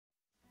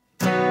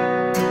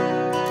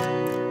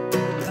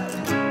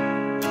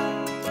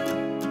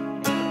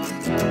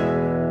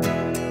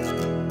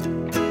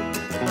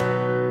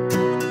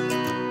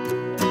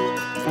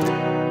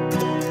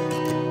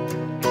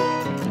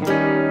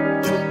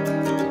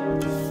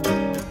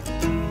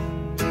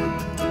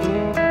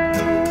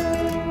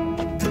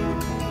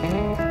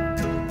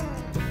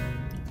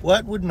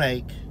What would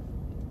make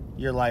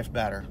your life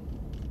better?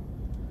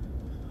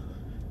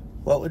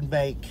 What would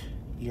make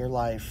your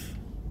life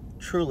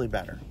truly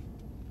better?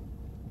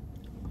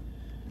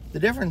 The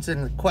difference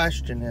in the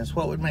question is,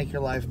 what would make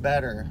your life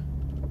better?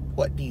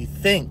 What do you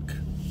think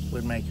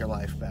would make your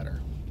life better?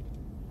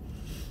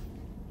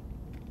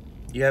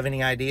 Do you have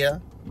any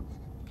idea?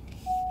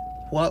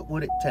 What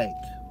would it take?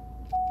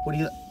 What do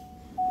you...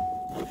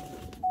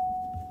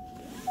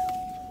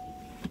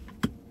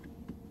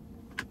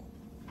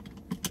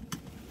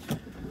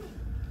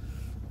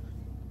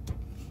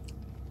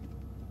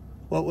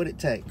 What would it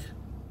take?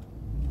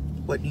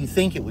 What do you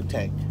think it would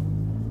take?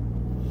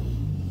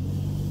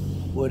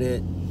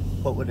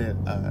 What would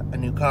a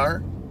new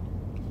car?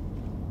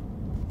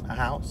 A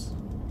house?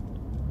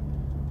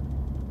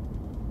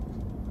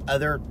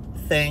 Other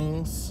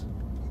things?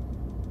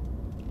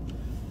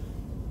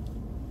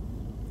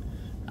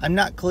 I'm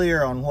not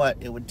clear on what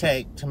it would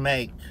take to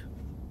make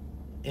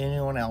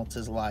anyone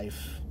else's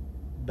life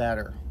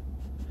better.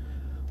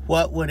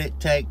 What would it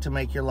take to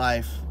make your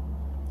life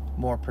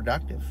more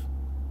productive?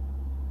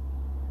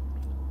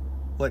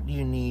 What do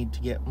you need to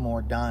get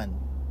more done?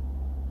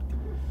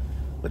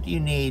 What do you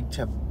need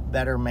to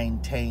better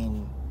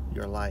maintain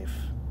your life?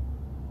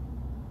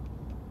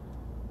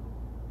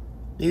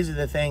 These are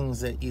the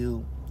things that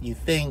you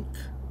think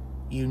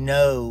you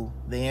know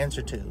the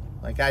answer to.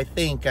 Like, I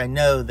think I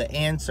know the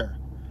answer.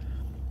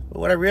 But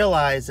what I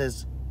realize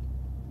is,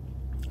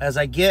 as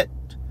I get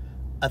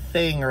a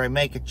thing or I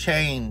make a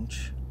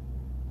change,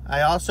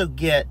 I also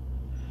get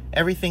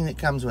everything that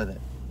comes with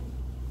it.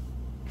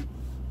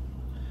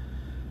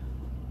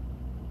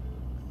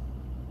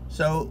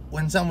 So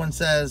when someone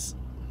says,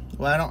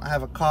 well, I don't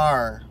have a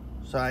car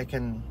so I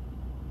can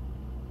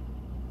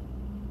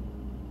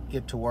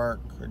get to work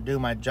or do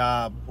my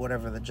job,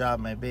 whatever the job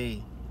may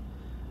be,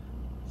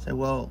 say,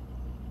 well,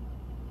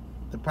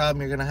 the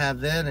problem you're going to have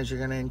then is you're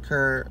going to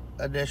incur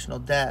additional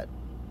debt,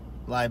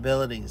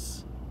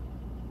 liabilities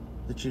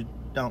that you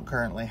don't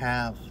currently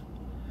have.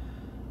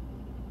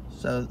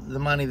 So the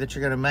money that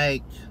you're going to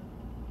make,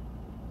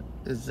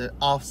 is the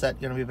offset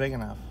going to be big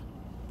enough?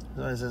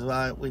 So he says,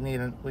 well, we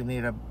need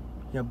a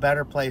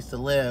better place to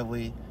live.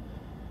 We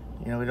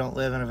don't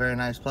live in a very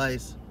nice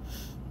place.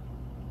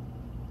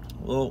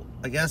 Well,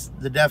 I guess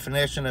the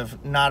definition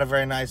of not a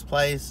very nice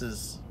place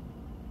is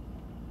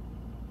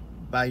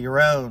by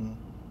your own,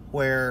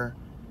 where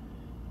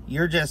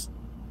you're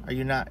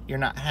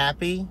not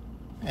happy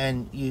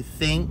and you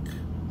think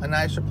a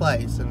nicer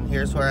place. And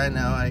here's where I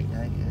know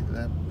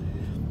that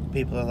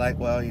people are like,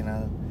 well,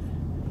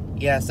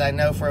 yes, I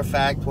know for a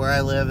fact where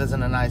I live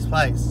isn't a nice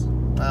place.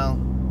 Well,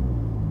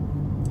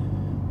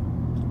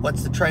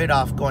 what's the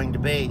trade-off going to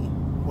be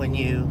when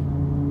you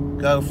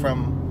go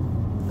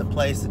from the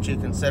place that you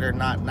consider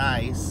not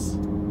nice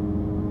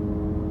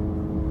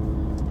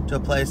to a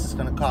place that's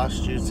going to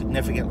cost you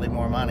significantly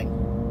more money?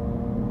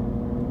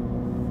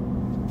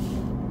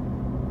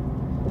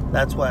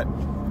 That's what,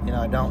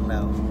 I don't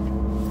know.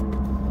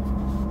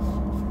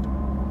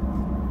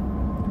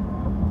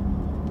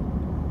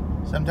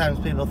 Sometimes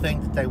people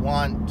think that they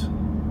want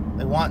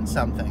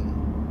something,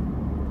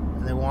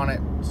 and they want it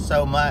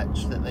so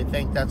much that they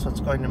think that's what's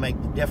going to make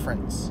the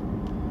difference.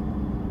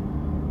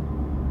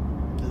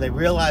 Do they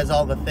realize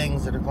all the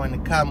things that are going to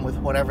come with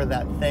whatever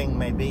that thing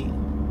may be?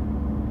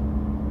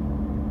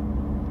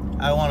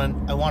 I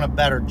want a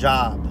better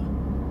job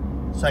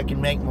so I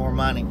can make more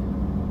money.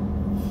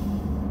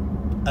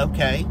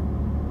 Okay.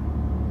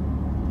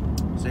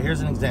 So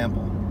here's an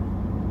example.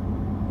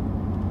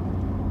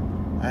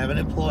 I have an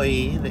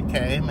employee that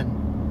came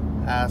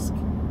and asked,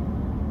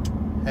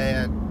 hey,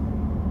 I'd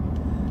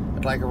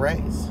like a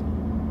raise.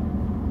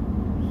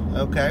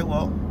 Okay,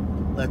 well,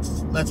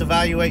 let's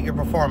evaluate your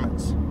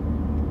performance.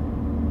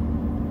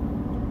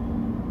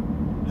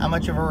 How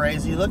much of a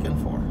raise are you looking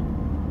for?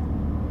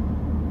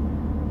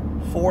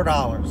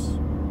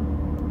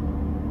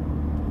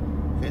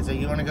 $4. Okay, so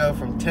you want to go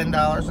from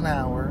 $10 an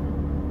hour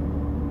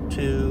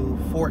to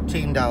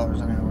 $14 an hour.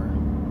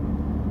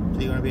 So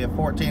you want to be a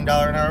 $14 an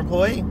hour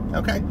employee?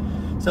 Okay.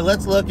 So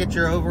let's look at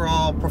your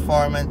overall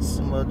performance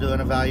and we'll do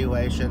an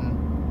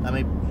evaluation. Let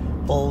me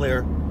pull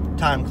your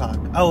time clock.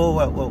 Oh,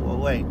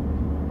 wait.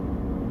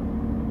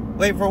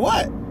 Wait for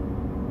what?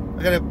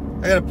 I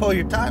gotta pull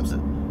your time.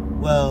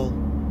 Well,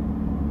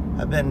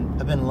 I've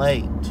been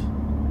late.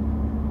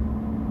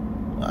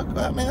 Well,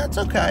 I mean, that's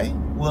okay.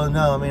 Well,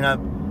 no, I mean, I've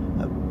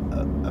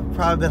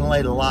probably been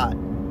late a lot.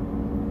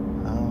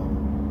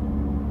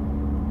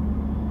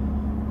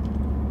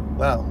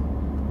 Well,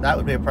 that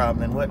would be a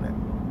problem then, wouldn't it?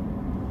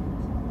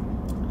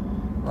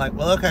 Like,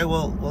 well, okay,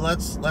 well,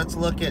 let's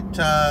look at,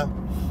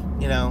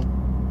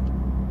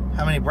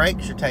 how many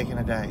breaks you're taking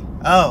a day.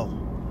 Oh,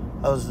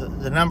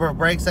 the number of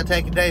breaks I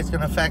take a day is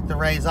going to affect the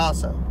raise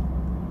also.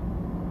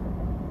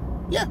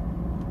 Yeah.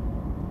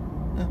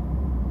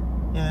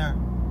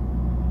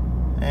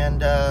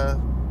 And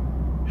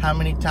how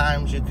many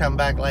times you come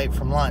back late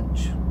from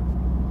lunch.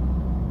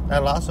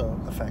 That'll also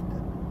affect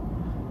it.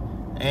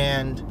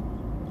 And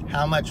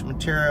how much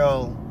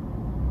material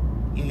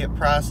you get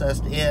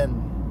processed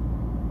in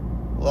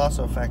will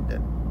also affect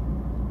it.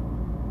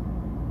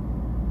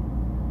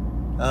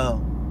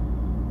 Oh,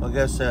 I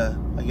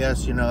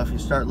guess you know, if you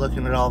start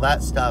looking at all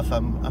that stuff,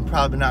 I'm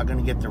probably not going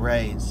to get the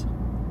raise.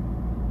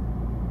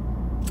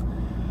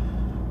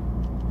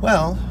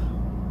 Well,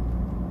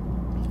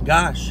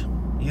 gosh,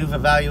 you've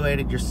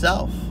evaluated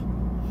yourself.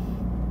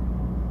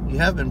 You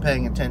have been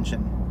paying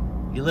attention.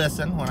 You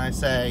listen when I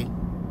say,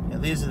 you know,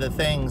 these are the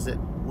things that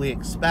we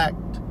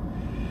expect.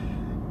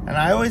 And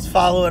I always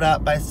follow it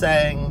up by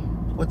saying,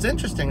 what's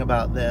interesting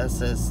about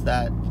this is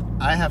that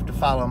I have to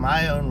follow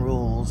my own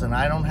rules, and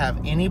I don't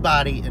have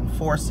anybody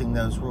enforcing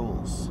those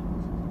rules.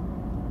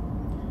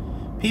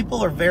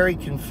 People are very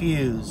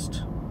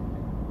confused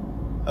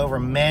over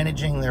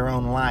managing their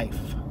own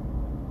life,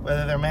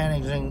 whether they're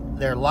managing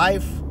their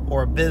life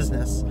or a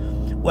business,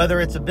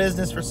 whether it's a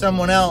business for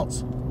someone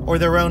else or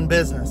their own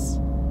business.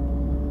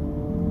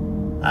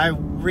 I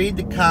read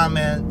the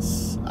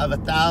comments of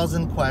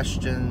 1,000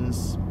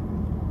 questions.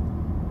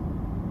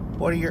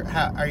 What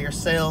are your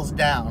sales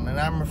down? And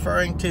I'm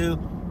referring to,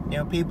 you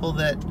know, people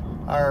that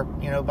are,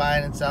 you know,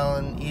 buying and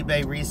selling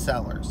eBay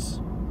resellers,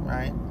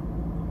 right?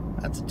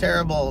 That's a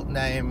terrible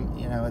name,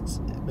 you know, it's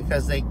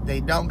because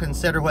they don't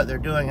consider what they're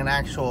doing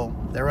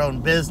their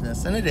own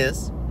business, and it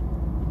is.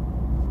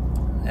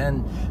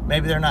 And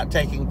maybe they're not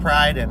taking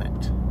pride in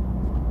it.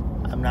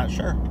 I'm not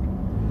sure.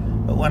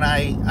 But when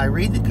I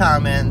read the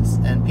comments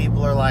and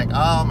people are like,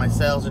 oh, my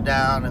sales are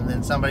down, and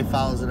then somebody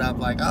follows it up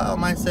like, oh,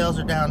 my sales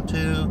are down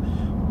too.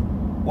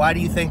 Why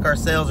do you think our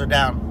sales are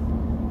down?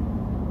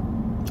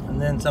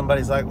 And then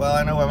somebody's like, well,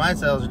 I know why my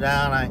sales are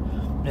down. I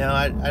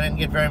didn't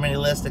get very many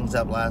listings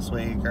up last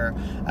week, or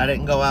I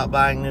didn't go out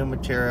buying new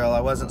material.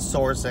 I wasn't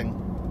sourcing.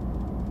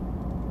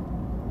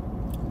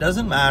 It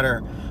doesn't matter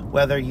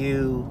whether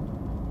you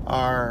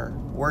are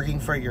working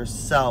for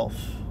yourself,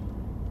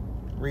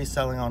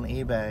 reselling on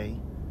eBay,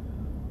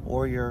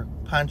 or you're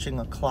punching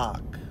a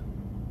clock.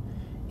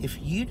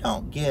 If you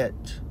don't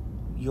get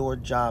your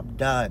job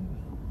done,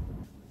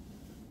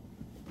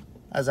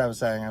 as I was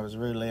saying, I was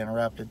rudely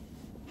interrupted.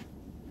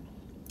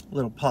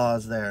 Little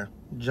pause there,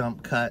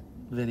 jump cut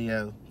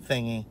video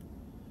thingy.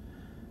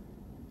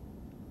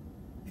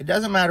 It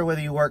doesn't matter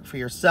whether you work for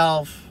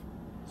yourself,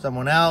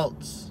 someone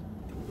else.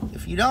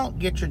 If you don't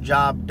get your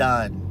job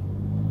done,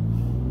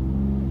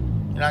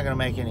 you're not going to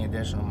make any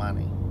additional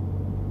money.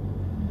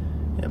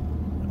 You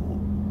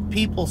know,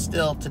 people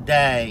still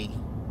today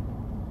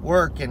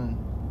work in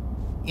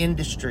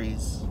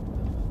industries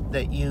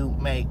that you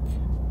make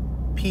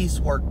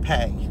piecework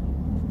pay.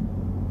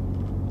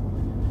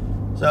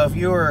 So if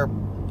you were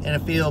in a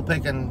field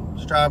picking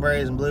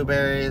strawberries and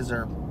blueberries,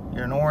 or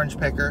you're an orange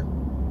picker,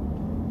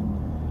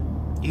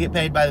 you get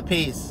paid by the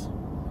piece.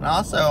 And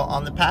also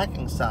on the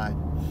packing side,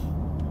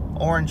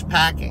 orange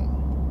packing,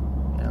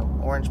 you know,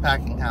 orange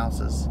packing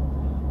houses.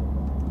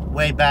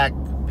 Way back,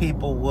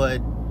 people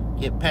would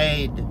get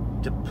paid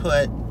to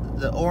put,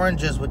 the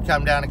oranges would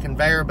come down a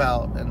conveyor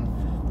belt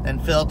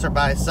and filter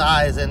by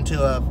size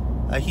into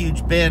a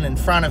huge bin in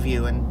front of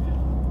you,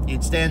 and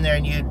you'd stand there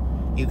and you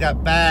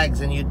got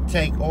bags, and you'd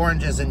take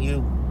oranges and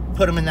you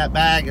put them in that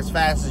bag as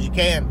fast as you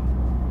can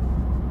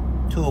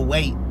to a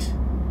weight.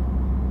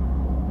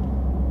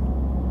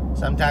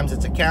 Sometimes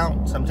it's a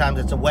count, sometimes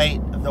it's a weight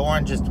of the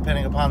oranges,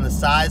 depending upon the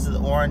size of the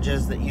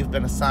oranges that you've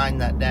been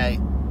assigned that day.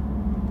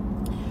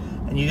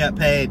 And you got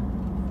paid,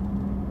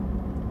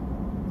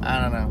 I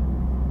don't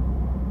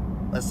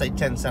know, let's say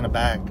 10 cents a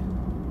bag.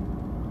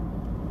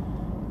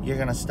 You're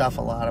gonna stuff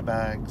a lot of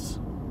bags,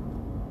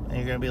 and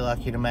you're gonna be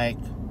lucky to make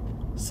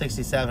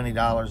 $60,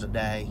 $70 a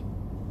day.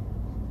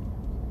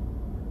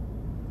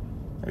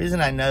 The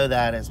reason I know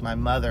that is my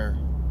mother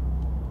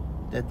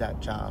did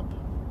that job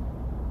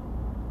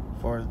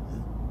for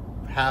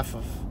half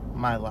of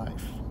my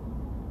life.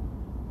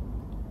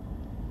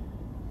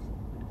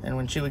 And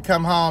when she would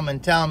come home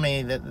and tell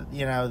me that,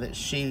 you know, that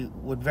she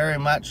would very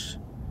much,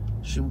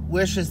 she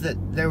wishes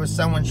that there was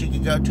someone she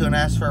could go to and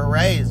ask for a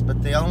raise,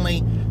 but the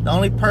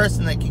only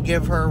person that could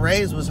give her a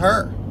raise was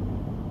her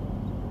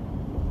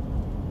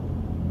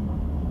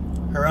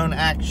own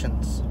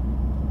actions.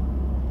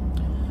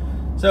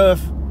 So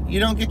if you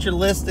don't get your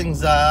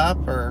listings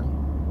up, or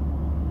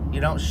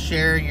you don't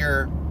share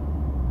your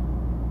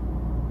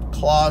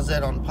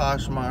closet on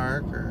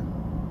Poshmark, or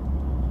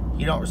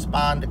you don't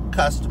respond to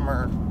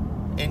customer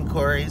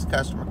inquiries,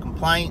 customer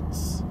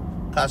complaints,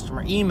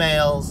 customer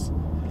emails,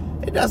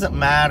 it doesn't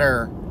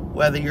matter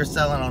whether you're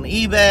selling on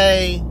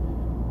eBay,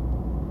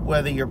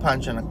 whether you're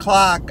punching a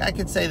clock. I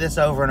could say this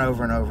over and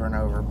over and over and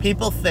over.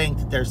 People think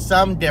that there's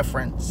some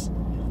difference,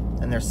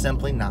 and there's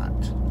simply not.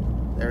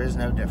 There is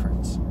no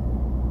difference.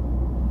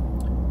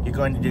 You're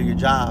going to do your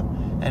job.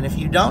 And if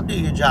you don't do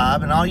your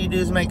job and all you do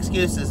is make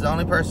excuses, the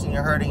only person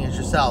you're hurting is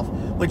yourself.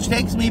 Which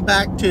takes me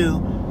back to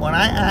when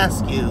I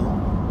ask you,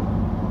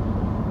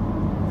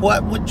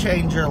 what would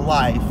change your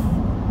life?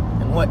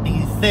 And what do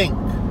you think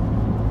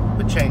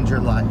would change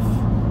your life?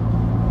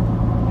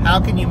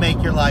 How can you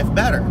make your life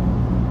better?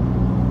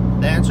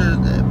 The answer,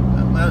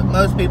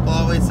 most people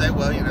always say,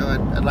 well, you know,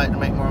 I'd like to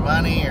make more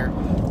money, or,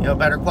 you know,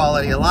 better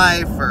quality of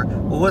life, or,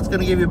 well, what's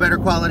going to give you a better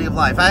quality of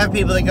life? I have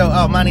people that go,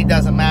 oh, money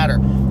doesn't matter.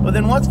 Well,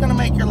 then what's going to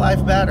make your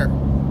life better?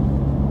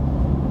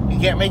 You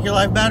can't make your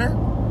life better?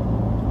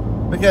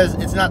 Because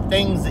it's not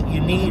things that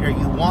you need or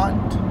you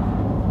want.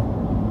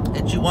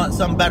 It's you want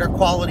some better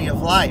quality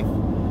of life.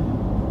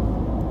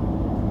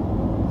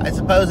 I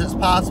suppose it's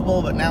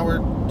possible, but now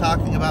we're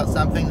talking about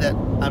something that,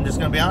 I'm just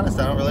going to be honest,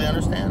 I don't really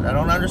understand. I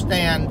don't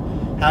understand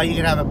how you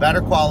can have a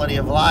better quality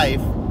of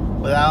life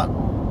without,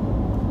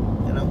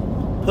 you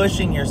know,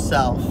 pushing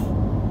yourself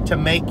to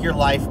make your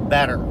life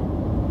better.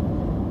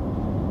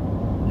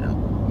 You know,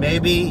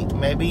 maybe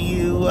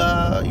you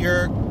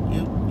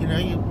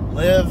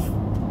live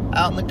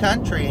out in the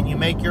country and you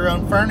make your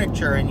own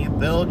furniture and you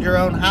build your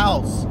own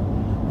house.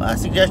 Well, I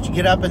suggest you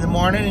get up in the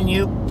morning and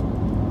you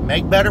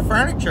make better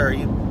furniture.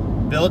 You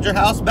build your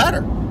house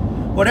better.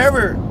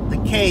 Whatever the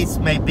case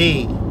may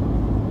be,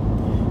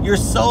 you're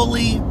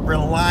solely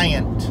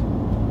reliant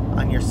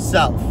on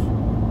yourself.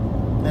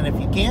 And if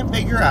you can't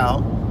figure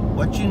out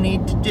what you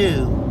need to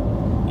do,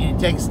 you need to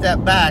take a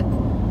step back,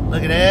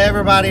 look at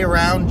everybody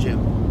around you,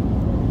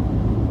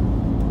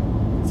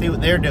 see what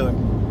they're doing.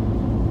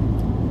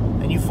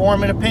 And you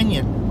form an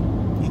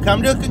opinion. You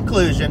come to a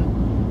conclusion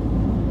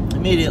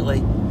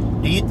immediately.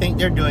 Do you think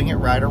they're doing it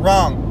right or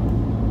wrong?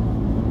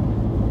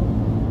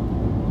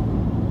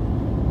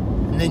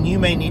 And then you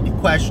may need to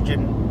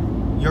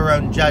question your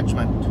own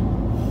judgment.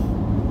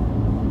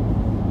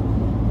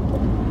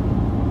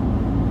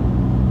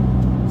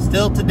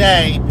 Still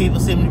today, people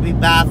seem to be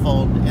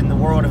baffled in the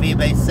world of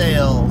eBay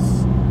sales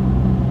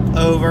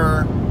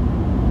over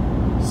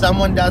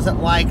someone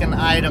doesn't like an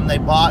item they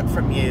bought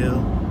from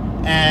you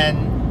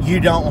and you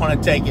don't want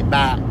to take it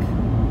back.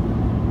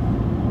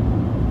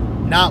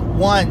 Not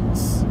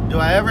once do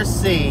I ever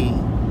see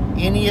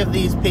any of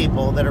these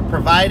people that are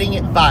providing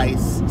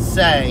advice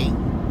say,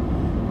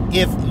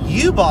 if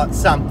you bought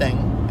something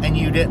and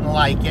you didn't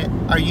like it,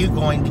 are you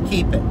going to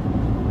keep it?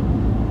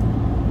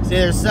 See,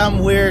 there's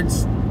some weird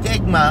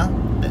stigma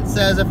that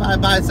says if I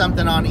buy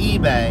something on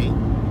eBay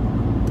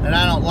and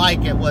I don't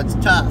like it, well, it's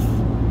tough.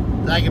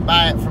 I can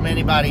buy it from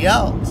anybody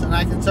else and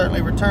I can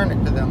certainly return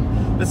it to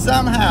them. But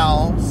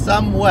somehow,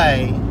 some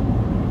way,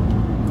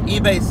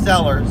 eBay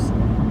sellers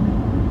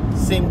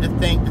seem to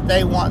think that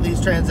they want these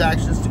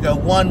transactions to go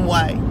one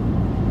way.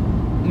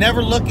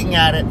 Never looking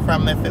at it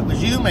from if it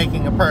was you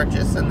making a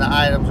purchase and the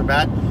items are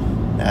bad.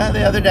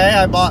 The other day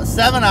I bought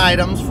 7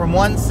 items from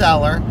one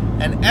seller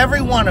and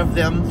every one of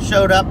them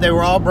showed up, they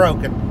were all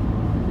broken.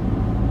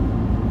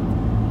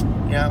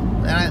 You know,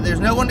 and there's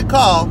no one to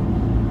call.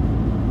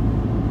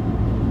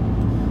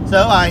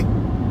 So I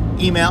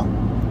email,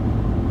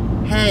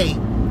 hey,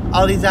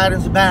 all these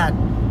items are bad.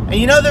 And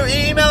you know the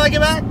email I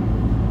get back?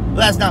 Well,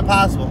 that's not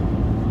possible.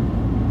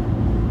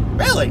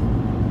 Really?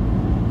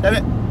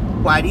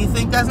 Why do you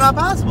think that's not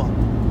possible?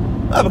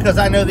 Well, because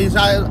I know these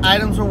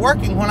items were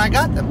working when I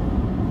got them.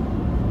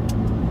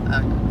 All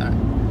right.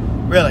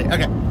 Really?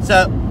 Okay.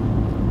 So,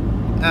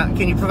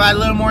 can you provide a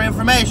little more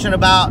information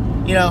about,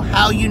 you know,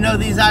 how you know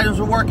these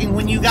items were working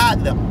when you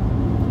got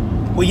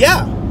them? Well,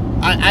 yeah,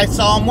 I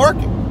saw them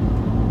working.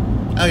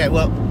 Okay,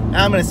 well,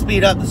 now I'm going to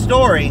speed up the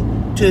story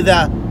to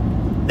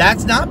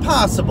that's not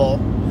possible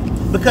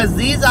because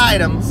these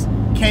items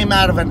came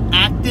out of an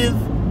active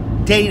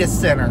data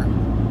center,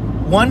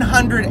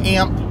 100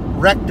 amp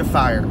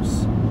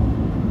rectifiers.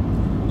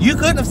 You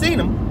couldn't have seen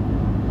them.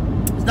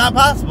 It's not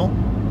possible.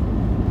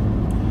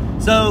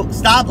 So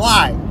stop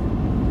lying.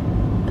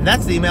 And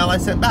that's the email I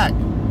sent back.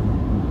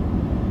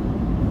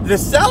 The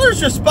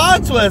seller's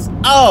response was,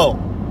 oh,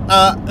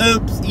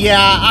 oops,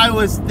 yeah, I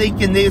was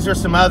thinking these are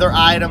some other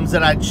items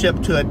that I'd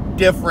ship to a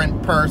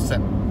different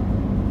person.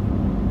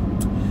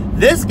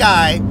 This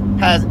guy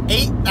has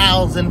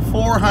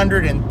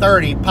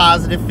 8,430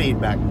 positive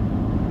feedback.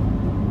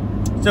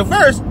 So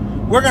first,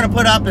 we're going to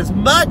put up as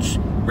much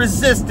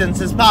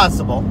resistance as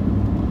possible,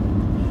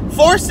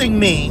 forcing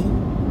me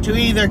to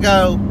either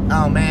go,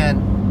 oh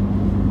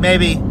man,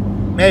 maybe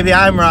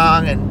I'm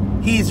wrong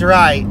and he's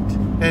right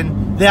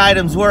and the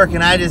items work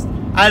and I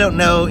don't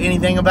know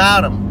anything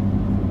about them.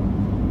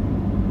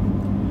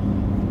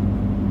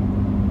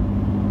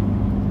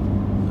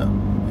 So,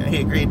 and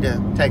he agreed to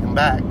take them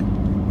back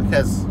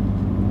because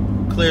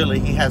clearly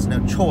he has no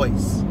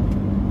choice.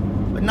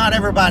 But not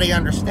everybody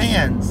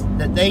understands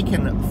that they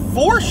can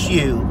force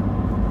you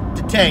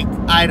to take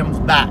items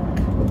back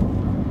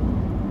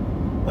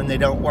when they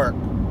don't work,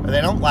 or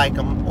they don't like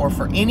them, or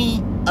for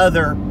any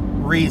other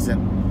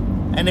reason.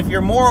 And if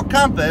your moral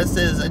compass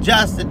is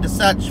adjusted to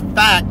such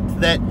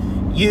fact that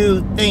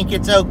you think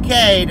it's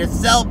okay to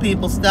sell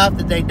people stuff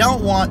that they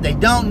don't want, they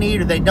don't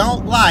need, or they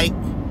don't like,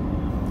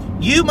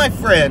 you, my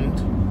friend,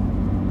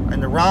 are in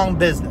the wrong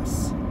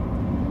business.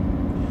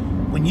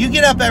 When you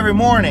get up every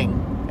morning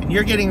and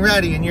you're getting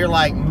ready and you're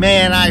like,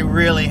 man, I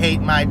really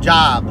hate my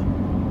job,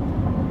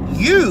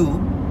 you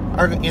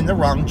are in the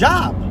wrong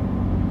job.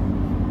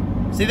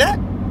 See that?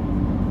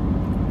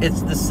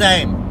 It's the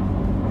same.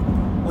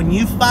 When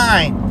you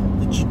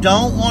find that that you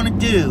don't want to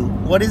do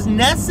what is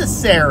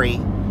necessary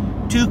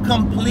to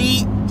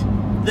complete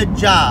the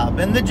job.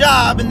 And the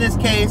job in this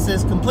case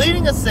is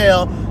completing a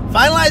sale,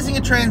 finalizing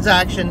a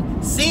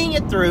transaction, seeing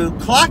it through,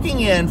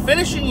 clocking in,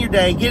 finishing your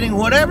day, getting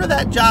whatever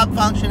that job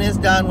function is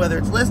done, whether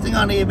it's listing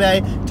on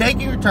eBay,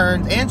 taking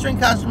returns, answering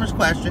customers'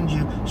 questions.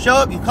 You show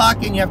up, you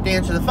clock in, you have to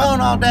answer the phone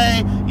all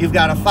day, you've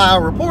got to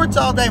file reports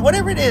all day,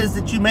 whatever it is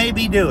that you may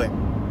be doing.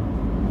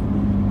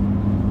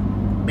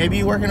 Maybe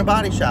you work in a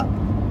body shop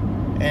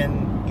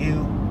and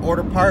you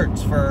order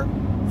parts for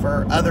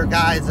other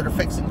guys that are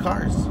fixing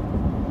cars,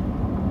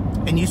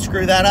 and you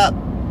screw that up.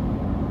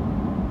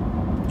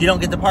 You don't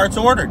get the parts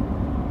ordered.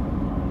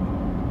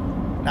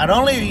 Not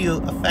only are you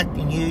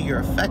affecting you, you're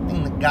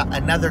affecting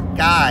another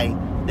guy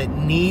that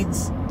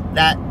needs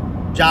that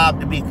job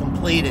to be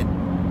completed.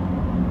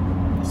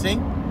 You see?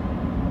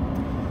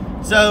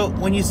 So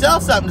when you sell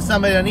something to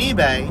somebody on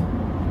eBay,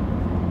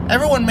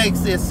 everyone makes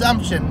the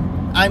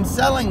assumption, I'm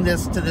selling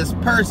this to this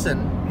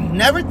person,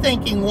 never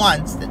thinking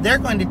once that they're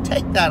going to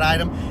take that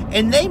item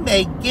and they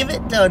may give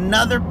it to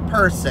another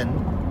person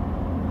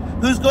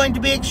who's going to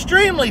be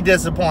extremely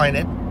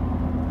disappointed,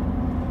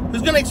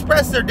 who's going to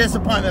express their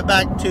disappointment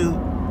back to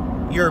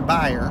your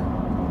buyer,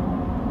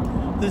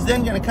 who's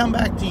then going to come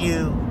back to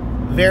you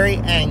very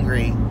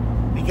angry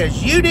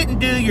because you didn't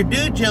do your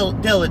due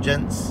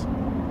diligence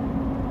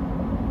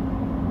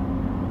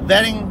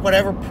vetting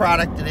whatever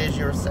product it is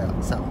you're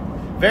selling.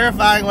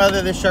 Verifying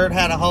whether the shirt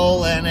had a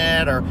hole in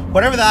it or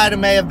whatever the item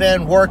may have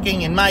been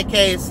working. In my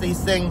case, these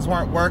things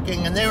weren't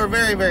working and they were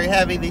very, very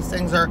heavy. These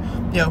things are,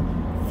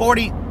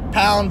 40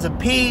 pounds a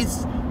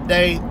piece.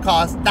 They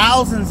cost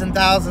thousands and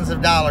thousands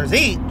of dollars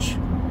each.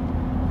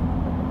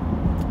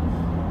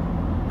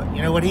 But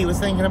you know what he was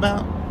thinking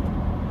about?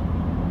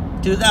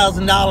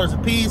 $2,000 a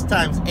piece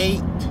times 8,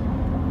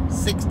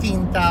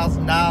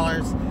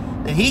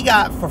 $16,000 that he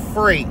got for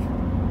free.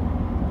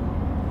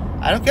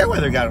 I don't care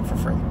whether he got them for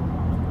free.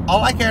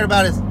 All I cared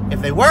about is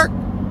if they work,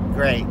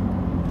 great.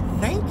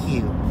 Thank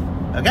you.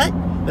 Okay?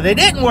 But they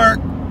didn't work,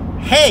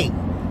 hey,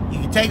 you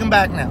can take them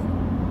back now.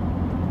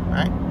 All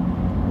right?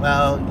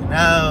 Well,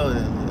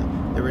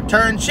 the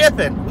return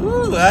shipping.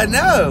 Ooh, I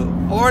know.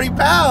 40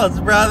 pounds,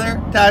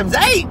 brother, times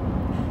 8.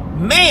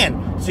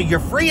 Man, so your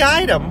free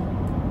item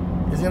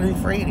isn't going to be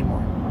free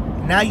anymore.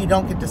 Now you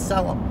don't get to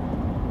sell them.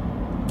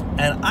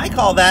 And I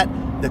call that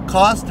the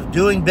cost of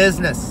doing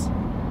business.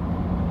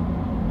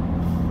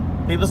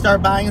 People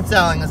start buying and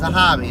selling as a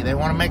hobby. They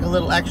want to make a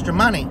little extra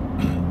money.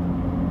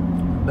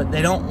 But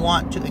they don't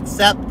want to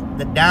accept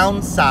the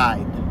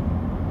downside.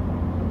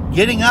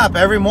 Getting up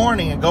every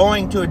morning and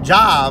going to a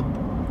job,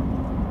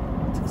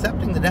 it's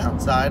accepting the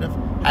downside of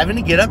having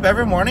to get up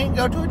every morning and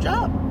go to a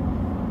job.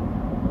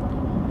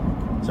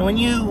 So when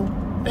you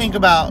think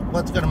about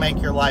what's going to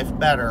make your life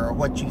better or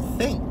what you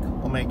think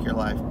will make your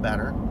life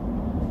better,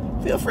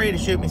 feel free to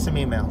shoot me some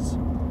emails.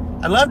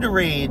 I'd love to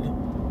read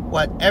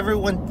what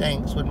everyone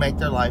thinks would make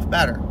their life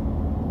better.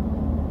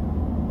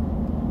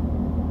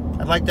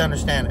 I'd like to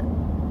understand it.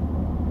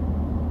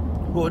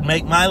 What would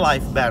make my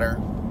life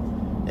better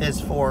is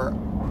for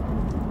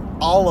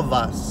all of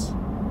us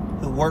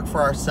who work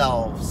for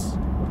ourselves,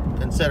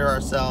 consider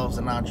ourselves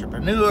an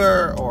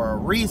entrepreneur or a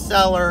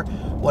reseller,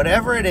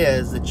 whatever it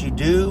is that you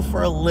do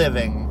for a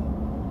living,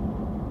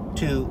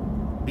 to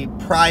be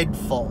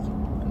prideful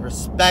and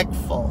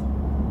respectful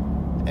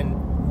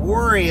and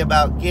worry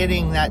about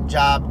getting that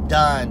job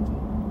done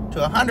to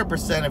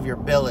 100% of your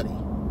ability.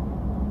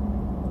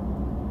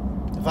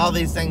 If all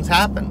these things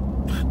happen,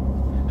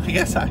 I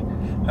guess I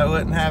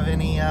wouldn't have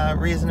any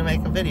reason to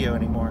make a video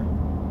anymore.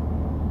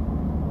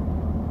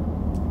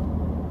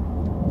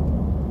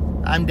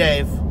 I'm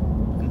Dave,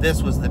 and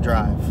this was The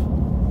Drive.